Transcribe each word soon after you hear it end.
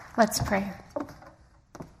Let's pray.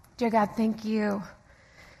 Dear God, thank you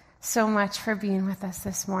so much for being with us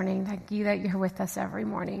this morning. Thank you that you're with us every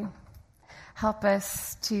morning. Help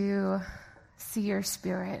us to see your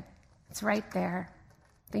Spirit. It's right there.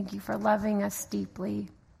 Thank you for loving us deeply.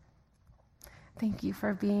 Thank you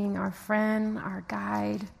for being our friend, our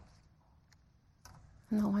guide,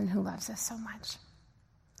 and the one who loves us so much.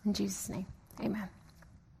 In Jesus' name, amen.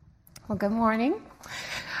 Well, good morning.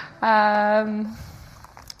 Let's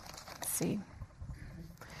see.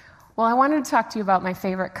 Well, I wanted to talk to you about my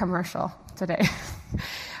favorite commercial today,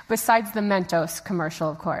 besides the Mentos commercial,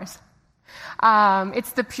 of course.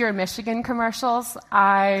 It's the Pure Michigan commercials.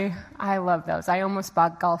 I love those. I almost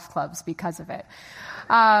bought golf clubs because of it.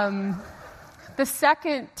 The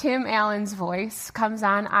second Tim Allen's voice comes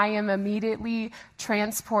on, I am immediately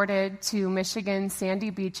transported to Michigan's sandy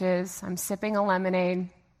beaches. I'm sipping a lemonade.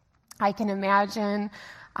 I can imagine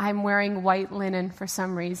I'm wearing white linen for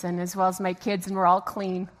some reason, as well as my kids, and we're all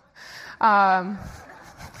clean.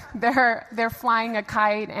 They're flying a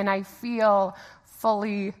kite, and I feel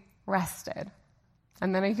fully rested.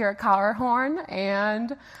 And then I hear a car horn,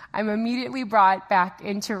 and I'm immediately brought back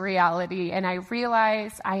into reality, and I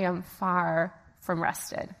realize I am far from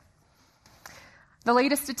rested. The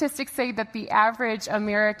latest statistics say that the average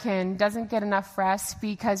American doesn't get enough rest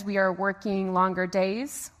because we are working longer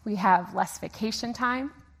days, we have less vacation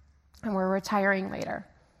time, and we're retiring later.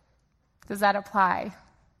 Does that apply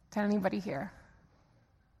to anybody here?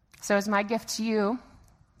 So as my gift to you,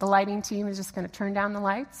 the lighting team is just going to turn down the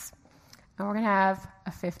lights, and we're going to have a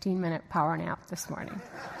 15-minute power nap this morning.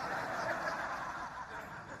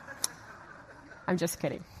 I'm just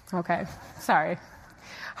kidding. Okay, sorry.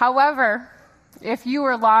 However, if you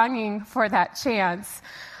were longing for that chance,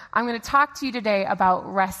 I'm going to talk to you today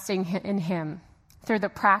about resting in Him through the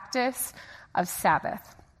practice of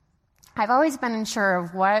Sabbath. I've always been unsure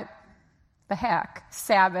of what the heck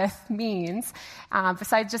Sabbath means,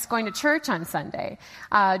 besides just going to church on Sunday.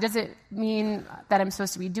 Does it mean that I'm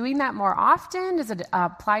supposed to be doing that more often? Does it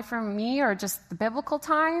apply for me or just the biblical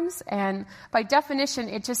times? And by definition,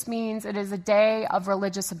 it just means it is a day of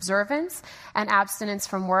religious observance and abstinence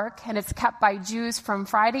from work, and it's kept by Jews from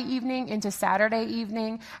Friday evening into Saturday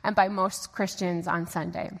evening, and by most Christians on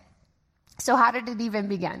Sunday. So how did it even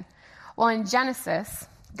begin? Well, in Genesis,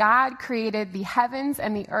 God created the heavens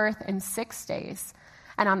and the earth in 6 days,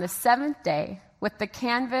 and on the seventh day, with the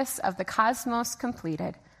canvas of the cosmos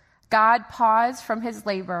completed, God paused from his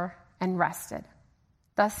labor and rested.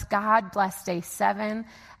 Thus, God blessed day 7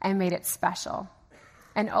 and made it special,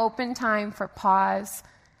 an open time for pause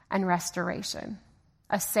and restoration,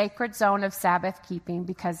 a sacred zone of Sabbath keeping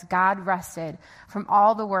because God rested from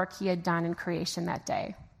all the work he had done in creation that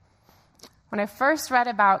day. When I first read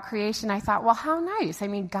about creation, I thought, well, how nice. I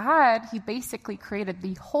mean, God, he basically created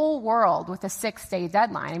the whole world with a 6-day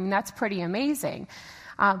deadline. I mean, that's pretty amazing.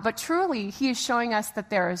 But truly, he is showing us that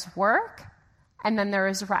there is work and then there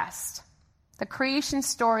is rest. The creation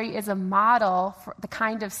story is a model for the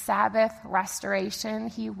kind of Sabbath restoration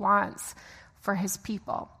he wants for his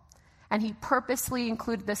people. And he purposely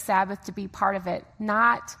included the Sabbath to be part of it,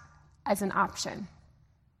 not as an option.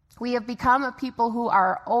 We have become a people who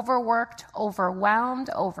are overworked, overwhelmed,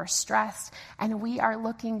 overstressed, and we are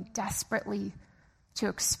looking desperately to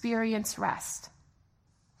experience rest.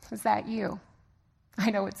 Is that you?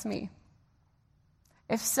 I know it's me.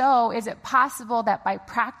 If so, is it possible that by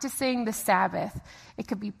practicing the Sabbath, it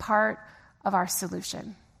could be part of our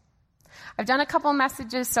solution? I've done a couple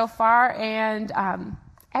messages so far, and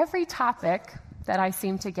every topic that I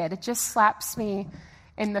seem to get, it just slaps me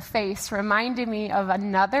in the face, reminding me of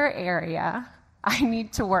another area I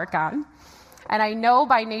need to work on. And I know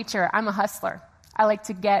by nature I'm a hustler. I like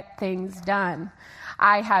to get things done.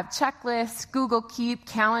 I have checklists, Google Keep,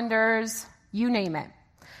 calendars, you name it.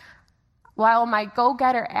 While my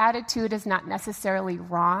go-getter attitude is not necessarily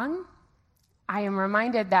wrong, I am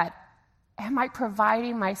reminded that, am I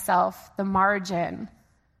providing myself the margin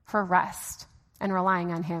for rest and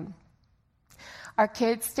relying on him? Our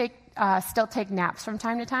kids still take naps from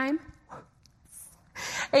time to time.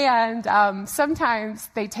 And sometimes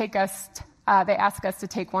they ask us to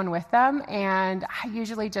take one with them. And I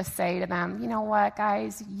usually just say to them, you know what,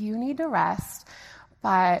 guys, you need to rest,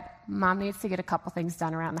 but mom needs to get a couple things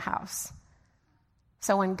done around the house.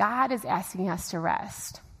 So when God is asking us to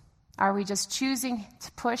rest, are we just choosing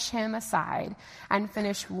to push him aside and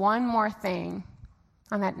finish one more thing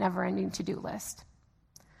on that never-ending to-do list?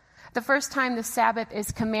 The first time the Sabbath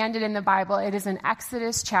is commanded in the Bible, it is in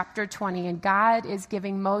Exodus chapter 20, and God is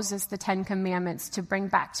giving Moses the 10 Commandments to bring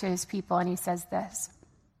back to his people, and he says this: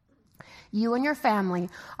 "You and your family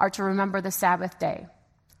are to remember the Sabbath day.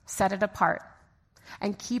 set it apart,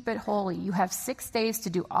 and keep it holy. You have 6 days to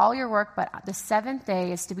do all your work, but the 7th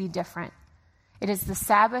day is to be different. It is the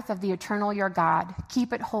Sabbath of the eternal your God.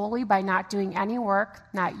 Keep it holy by not doing any work,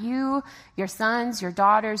 not you, your sons, your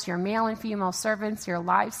daughters, your male and female servants, your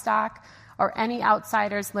livestock, or any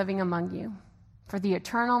outsiders living among you. For the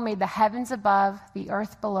Eternal made the heavens above, the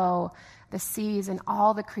earth below, the seas, and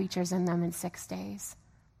all the creatures in them in 6 days.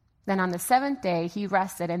 Then on the 7th day he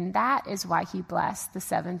rested, and that is why he blessed the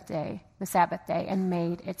 7th day, the Sabbath day, and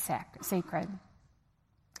made it sacred.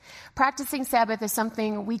 Practicing Sabbath is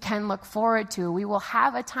something we can look forward to. We will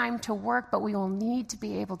have a time to work, but we will need to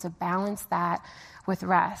be able to balance that with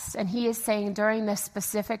rest. And he is saying during this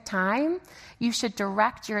specific time, you should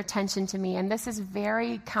direct your attention to me. And this is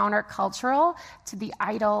very countercultural to the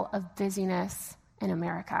idol of busyness in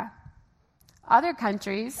America. Other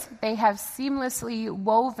countries, they have seamlessly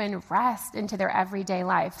woven rest into their everyday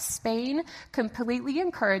life. Spain completely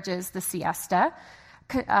encourages the siesta.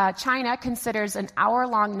 China considers an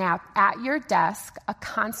hour-long nap at your desk a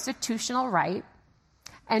constitutional right.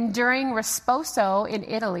 And during Risposo in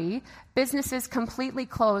Italy, businesses completely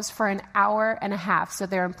close for an hour and a half so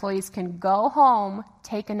their employees can go home,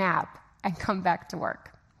 take a nap, and come back to work.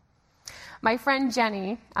 My friend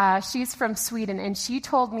Jenny, she's from Sweden, and she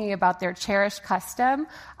told me about their cherished custom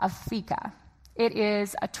of fika. It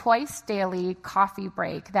is a twice daily coffee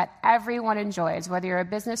break that everyone enjoys, whether you're a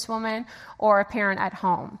businesswoman or a parent at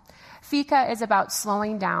home. Fika is about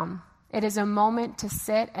slowing down. It is a moment to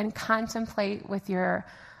sit and contemplate with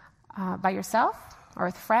by yourself or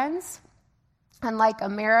with friends. Unlike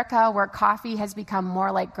America, where coffee has become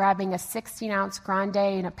more like grabbing a 16-ounce grande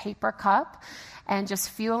in a paper cup and just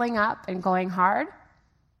fueling up and going hard,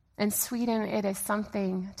 in Sweden, it is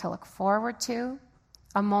something to look forward to,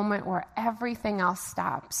 a moment where everything else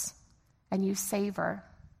stops and you savor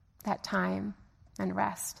that time and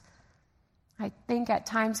rest. I think at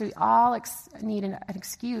times we all need an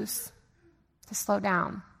excuse to slow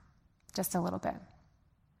down just a little bit.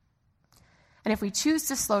 And if we choose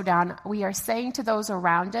to slow down, we are saying to those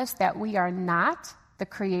around us that we are not the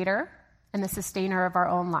creator and the sustainer of our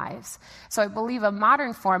own lives. So I believe a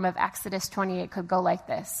modern form of Exodus 28 could go like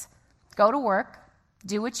this. Go to work,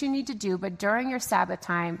 do what you need to do, but during your Sabbath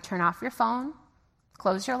time, turn off your phone,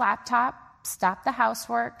 close your laptop, stop the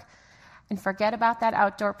housework, and forget about that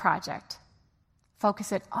outdoor project.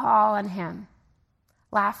 Focus it all on him.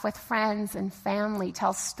 Laugh with friends and family,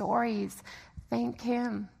 tell stories, thank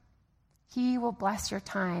him. He will bless your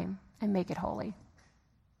time and make it holy.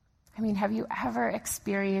 I mean, have you ever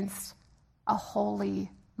experienced a holy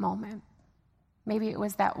moment? Maybe it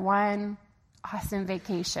was that one awesome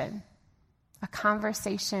vacation, a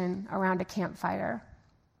conversation around a campfire,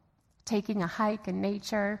 taking a hike in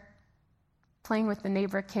nature, playing with the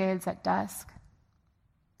neighbor kids at dusk.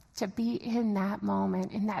 To be in that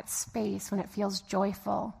moment, in that space when it feels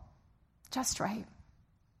joyful, just right,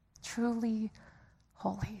 truly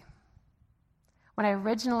holy. When I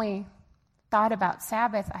originally thought about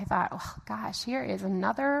Sabbath, I thought, oh gosh, here is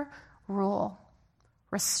another rule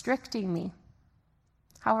restricting me.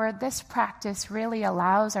 However, this practice really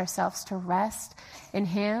allows ourselves to rest in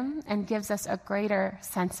him and gives us a greater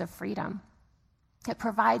sense of freedom. It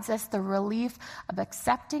provides us the relief of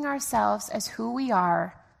accepting ourselves as who we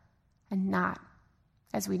are and not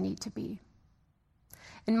as we need to be.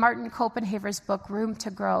 In Martin Copenhaver's book, Room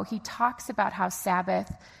to Grow, he talks about how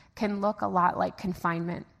Sabbath can look a lot like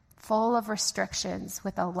confinement, full of restrictions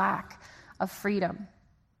with a lack of freedom.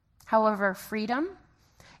 However, freedom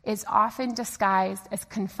is often disguised as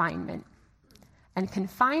confinement, and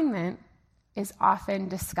confinement is often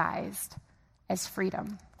disguised as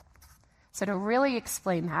freedom. So to really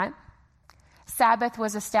explain that, Sabbath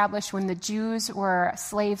was established when the Jews were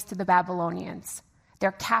slaves to the Babylonians.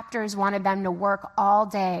 Their captors wanted them to work all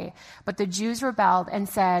day, but the Jews rebelled and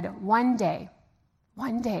said, one day,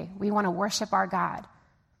 we want to worship our God.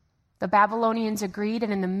 The Babylonians agreed,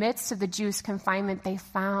 and in the midst of the Jews' confinement, they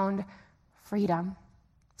found freedom,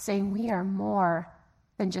 saying we are more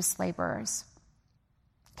than just laborers.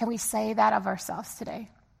 Can we say that of ourselves today?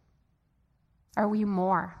 Are we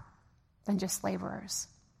more than just laborers?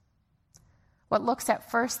 What looks at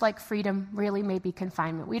first like freedom really may be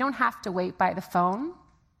confinement. We don't have to wait by the phone.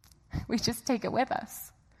 We just take it with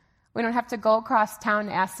us. We don't have to go across town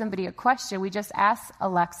and ask somebody a question. We just ask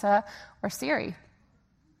Alexa or Siri.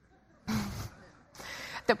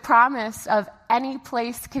 The promise of any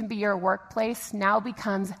place can be your workplace now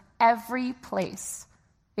becomes every place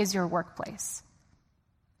is your workplace.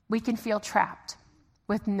 We can feel trapped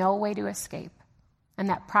with no way to escape. And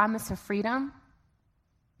that promise of freedom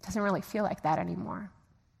doesn't really feel like that anymore.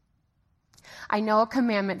 I know a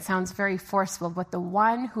commandment sounds very forceful, but the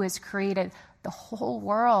one who has created the whole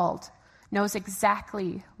world knows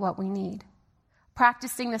exactly what we need.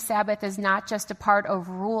 Practicing the Sabbath is not just a part of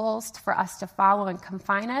rules for us to follow and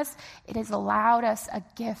confine us. It has allowed us a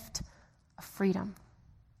gift of freedom.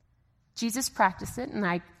 Jesus practiced it, and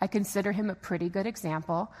I consider him a pretty good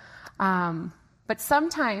example. But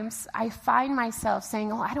sometimes I find myself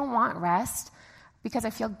saying, I don't want rest because I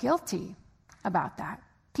feel guilty about that.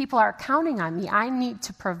 People are counting on me. I need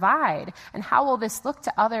to provide. And how will this look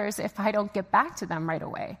to others if I don't get back to them right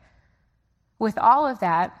away? With all of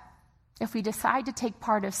that, if we decide to take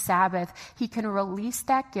part of Sabbath, he can release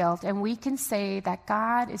that guilt, and we can say that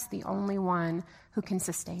God is the only one who can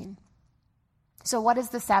sustain. So what does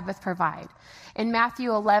the Sabbath provide? In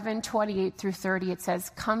Matthew 11:28 through 30, it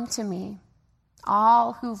says, "Come to me,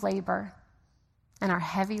 all who labor and are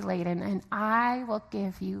heavy laden, and I will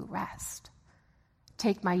give you rest.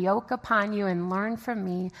 Take my yoke upon you and learn from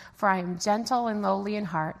me, for I am gentle and lowly in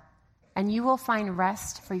heart, and you will find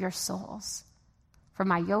rest for your souls. For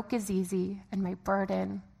my yoke is easy and my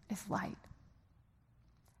burden is light."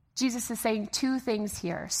 Jesus is saying two things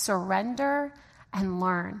here: surrender and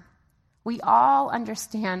learn. We all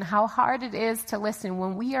understand how hard it is to listen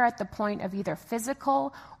when we are at the point of either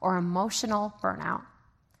physical or emotional burnout.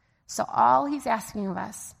 So all he's asking of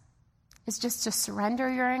us is just to surrender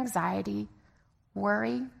your anxiety,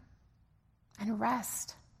 worry, and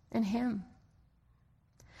rest in him.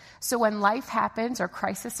 So when life happens or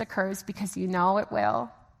crisis occurs, because you know it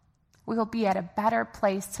will, we will be at a better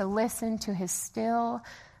place to listen to his still,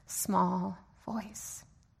 small voice.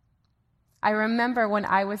 I remember when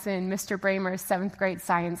I was in Mr. Bramer's 7th grade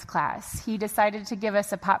science class, he decided to give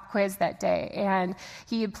us a pop quiz that day, and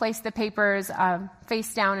he had placed the papers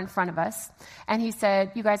face down in front of us, and he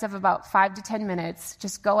said, "You guys have about 5 to 10 minutes.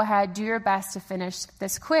 Just go ahead, do your best to finish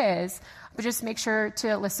this quiz, but just make sure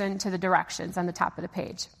to listen to the directions on the top of the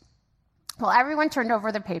page." Well, everyone turned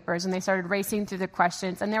over the papers, and they started racing through the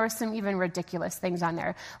questions, and there were some even ridiculous things on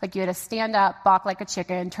there. Like you had to stand up, balk like a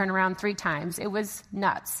chicken, turn around 3 times. It was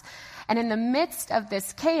nuts. And in the midst of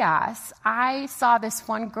this chaos, I saw this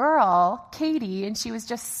one girl, Katie, and she was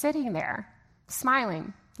just sitting there,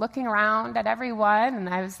 smiling, looking around at everyone, and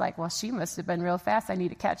I was like, well, she must have been real fast. I need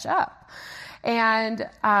to catch up. And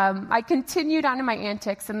I continued on in my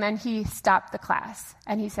antics, and then he stopped the class,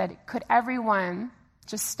 and he said, "Could everyone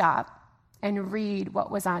just stop and read what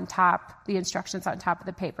was on top, the instructions on top of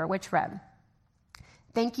the paper," which read,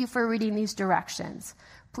 "Thank you for reading these directions.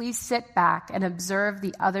 Please sit back and observe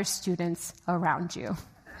the other students around you."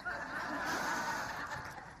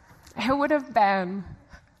 It would have been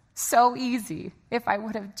so easy if I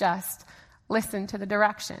would have just listened to the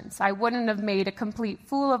directions. I wouldn't have made a complete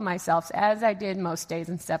fool of myself, as I did most days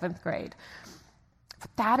in 7th grade.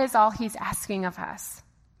 But that is all he's asking of us,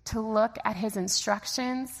 to look at his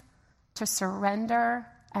instructions, to surrender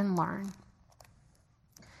and learn.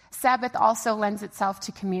 Sabbath also lends itself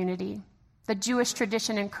to community. The Jewish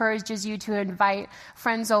tradition encourages you to invite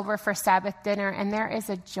friends over for Sabbath dinner, and there is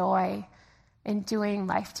a joy in doing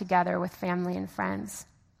life together with family and friends.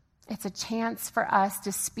 It's a chance for us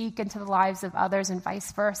to speak into the lives of others and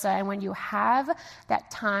vice versa. And when you have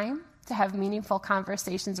that time to have meaningful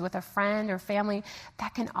conversations with a friend or family,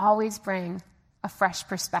 that can always bring a fresh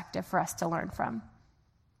perspective for us to learn from.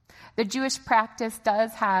 The Jewish practice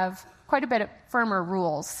does have quite a bit of firmer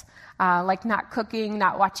rules, like not cooking,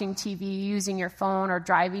 not watching TV, using your phone, or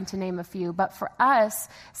driving, to name a few. But for us,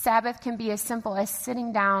 Sabbath can be as simple as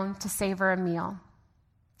sitting down to savor a meal,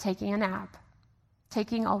 taking a nap,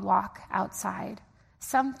 taking a walk outside,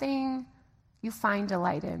 something you find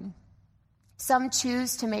delight in. Some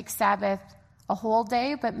choose to make Sabbath a whole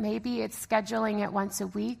day, but maybe it's scheduling it once a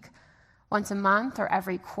week, once a month, or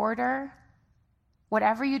every quarter.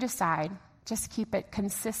 Whatever you decide, just keep it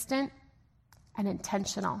consistent and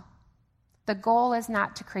intentional. The goal is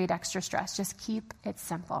not to create extra stress. Just keep it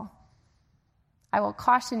simple. I will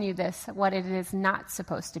caution you this, what it is not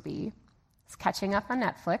supposed to be. It's catching up on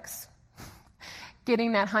Netflix,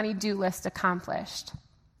 getting that honey-do list accomplished,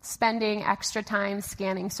 spending extra time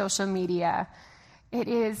scanning social media. It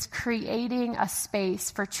is creating a space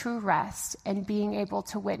for true rest and being able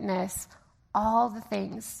to witness all the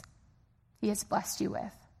things he has blessed you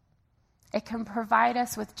with. It can provide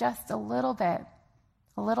us with just a little bit,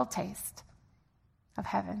 a little taste of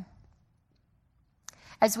heaven.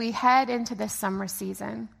 As we head into this summer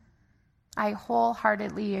season, I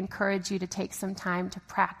wholeheartedly encourage you to take some time to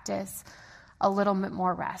practice a little bit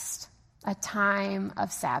more rest, a time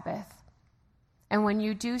of Sabbath. And when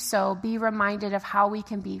you do so, be reminded of how we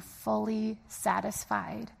can be fully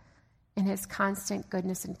satisfied in his constant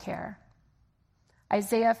goodness and care.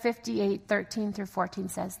 Isaiah 58:13-14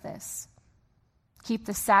 says this: "Keep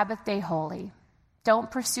the Sabbath day holy.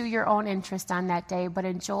 Don't pursue your own interest on that day, but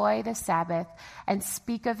enjoy the Sabbath and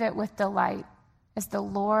speak of it with delight as the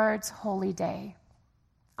Lord's holy day.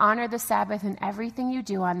 Honor the Sabbath in everything you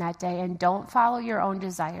do on that day, and don't follow your own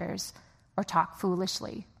desires or talk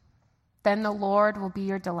foolishly. Then the Lord will be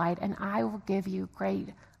your delight, and I will give you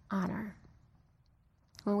great honor."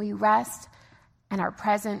 When we rest and are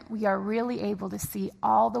present, we are really able to see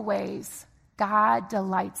all the ways God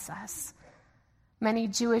delights us. Many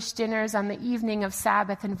Jewish dinners on the evening of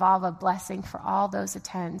Sabbath involve a blessing for all those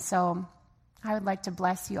attend. So I would like to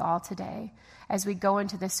bless you all today as we go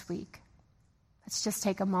into this week. Let's just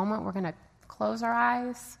take a moment. We're going to close our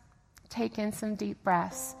eyes, take in some deep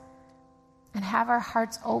breaths, and have our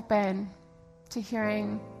hearts open to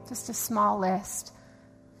hearing just a small list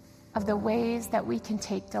of the ways that we can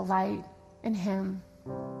take delight in Him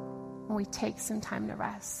when we take some time to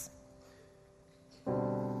rest.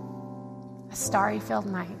 A starry-filled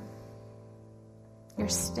night, your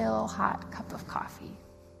still hot cup of coffee,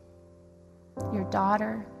 your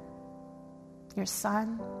daughter, your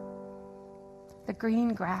son, the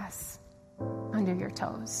green grass under your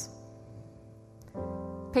toes,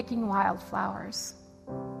 picking wildflowers,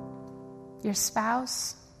 your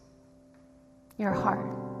spouse, your heart,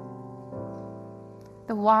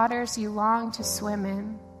 the waters you long to swim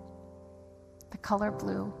in, the color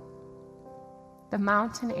blue, the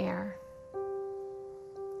mountain air,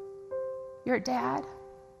 your dad,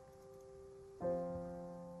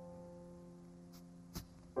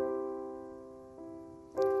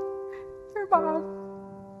 your mom,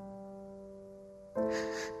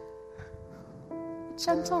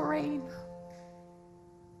 gentle rain,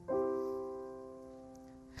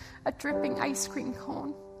 a dripping ice cream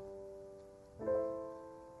cone,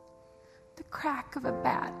 the crack of a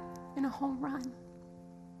bat in a home run,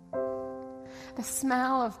 the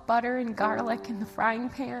smell of butter and garlic in the frying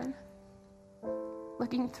pan,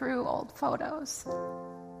 looking through old photos,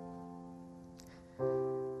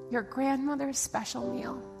 your grandmother's special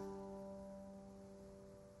meal,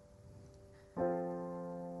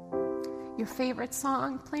 your favorite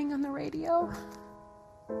song playing on the radio,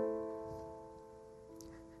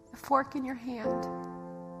 the fork in your hand,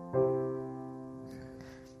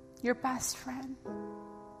 your best friend,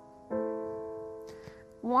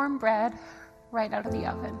 warm bread right out of the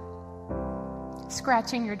oven,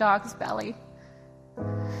 scratching your dog's belly,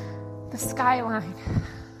 the skyline,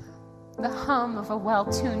 the hum of a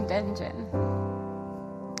well-tuned engine,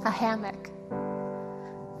 a hammock,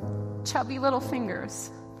 chubby little fingers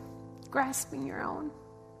grasping your own,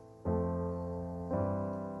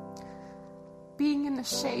 being in the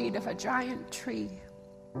shade of a giant tree,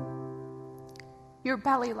 your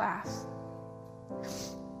belly laugh,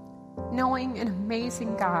 knowing an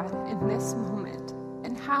amazing God in this moment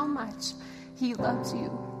and how much He loves you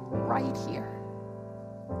right here,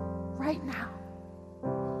 right now.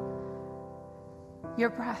 Your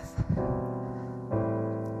breath.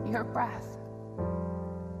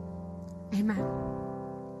 Amen.